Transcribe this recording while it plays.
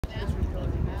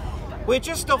We're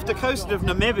just off the coast of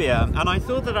Namibia, and I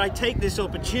thought that I'd take this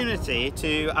opportunity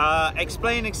to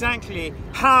explain exactly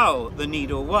how the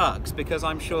needle works, because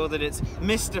I'm sure that it's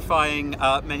mystifying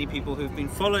many people who've been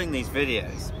following these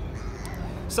videos.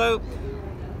 So,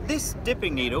 this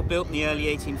dipping needle, built in the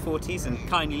early 1840s and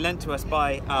kindly lent to us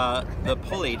by the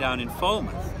Polly down in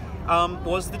Falmouth,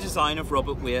 was the design of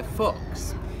Robert Weir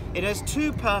Fox. It has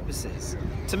two purposes: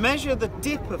 to measure the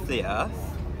dip of the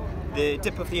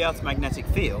Earth's magnetic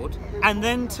field, and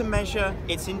then to measure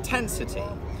its intensity.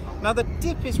 Now, the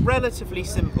dip is relatively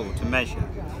simple to measure.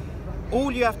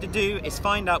 All you have to do is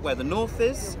find out where the north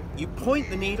is. You point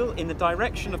the needle in the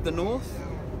direction of the north.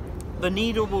 The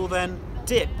needle will then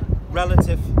dip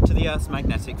relative to the Earth's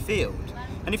magnetic field.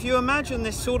 And if you imagine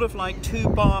this sort of like two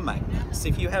bar magnets,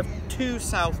 if you have two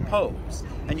south poles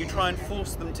and you try and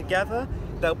force them together,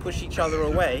 they'll push each other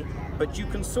away, but you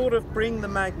can sort of bring the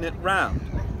magnet round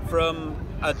from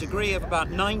a degree of about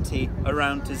 90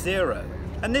 around to 0.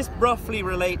 And this roughly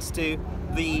relates to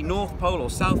the North Pole or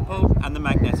South Pole and the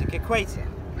magnetic equator.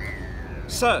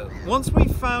 So, once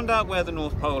we've found out where the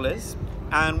North Pole is,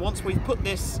 and once we've put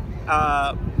this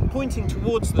pointing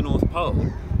towards the North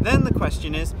Pole, then the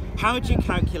question is, how do you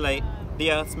calculate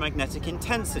the Earth's magnetic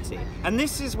intensity? And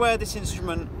this is where this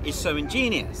instrument is so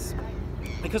ingenious,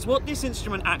 because what this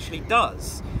instrument actually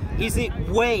does is it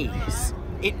weighs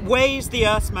the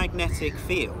Earth's magnetic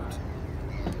field.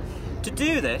 To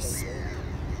do this,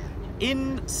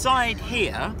 inside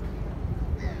here,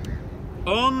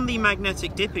 on the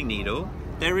magnetic dipping needle,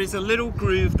 there is a little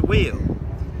grooved wheel.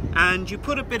 And you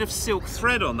put a bit of silk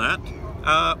thread on that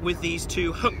with these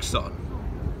two hooks on.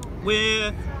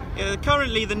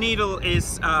 Currently the needle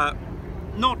is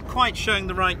not quite showing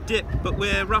the right dip, but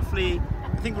I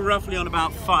think we're roughly on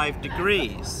about 5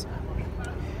 degrees.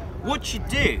 What you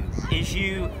do is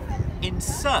you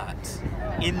insert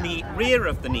in the rear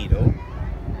of the needle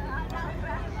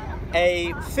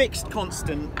a fixed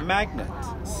constant magnet.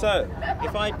 So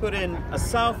if I put in a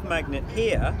south magnet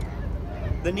here,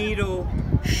 the needle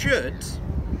should,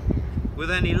 with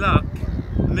any luck,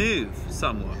 move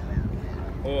somewhat.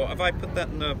 Or if I put that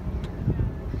in the...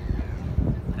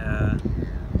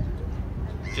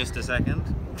 just a second.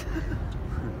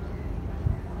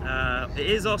 It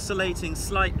is oscillating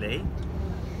slightly.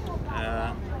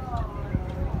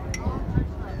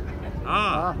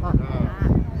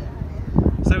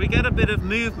 So we get a bit of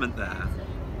movement there.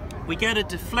 We get a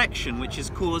deflection which is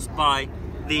caused by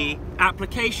the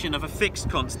application of a fixed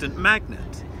constant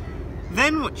magnet.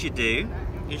 Then what you do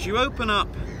is you open up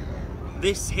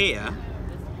this here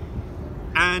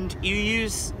and you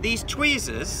use these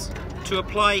tweezers to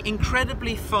apply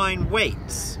incredibly fine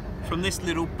weights from this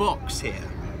little box here.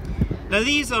 Now,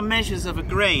 these are measures of a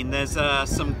grain. There's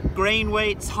some grain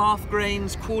weights, half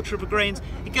grains, quarter of a grains.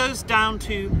 It goes down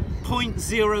to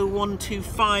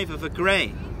 0.0125 of a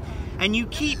grain. And you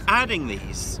keep adding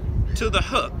these to the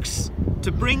hooks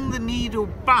to bring the needle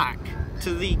back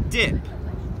to the dip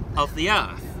of the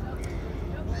Earth.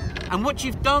 And what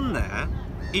you've done there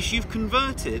is you've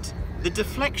converted the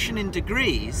deflection in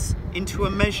degrees into a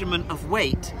measurement of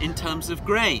weight in terms of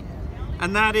grain.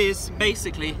 And that is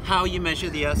basically how you measure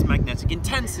the Earth's magnetic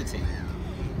intensity.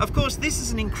 Of course, this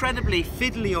is an incredibly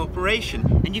fiddly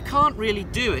operation, and you can't really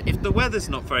do it if the weather's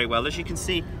not very well. As you can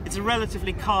see, it's a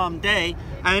relatively calm day,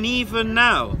 and even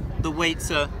now the weights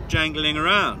are jangling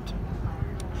around.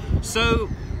 So,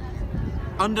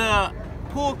 under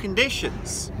poor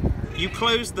conditions, you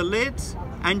close the lid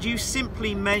and you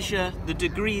simply measure the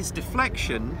degrees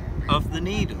deflection of the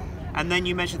needle, and then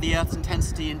you measure the Earth's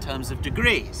intensity in terms of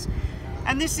degrees.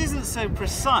 And this isn't so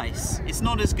precise. It's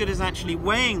not as good as actually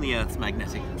weighing the Earth's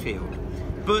magnetic field,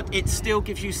 but it still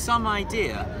gives you some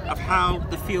idea of how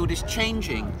the field is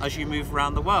changing as you move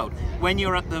around the world. When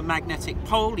you're at the magnetic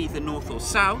pole, either north or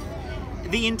south,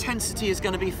 the intensity is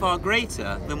going to be far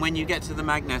greater than when you get to the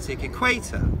magnetic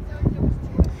equator.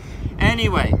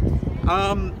 Anyway,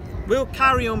 we'll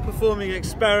carry on performing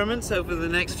experiments over the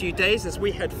next few days as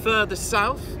we head further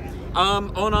south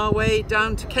on our way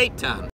down to Cape Town.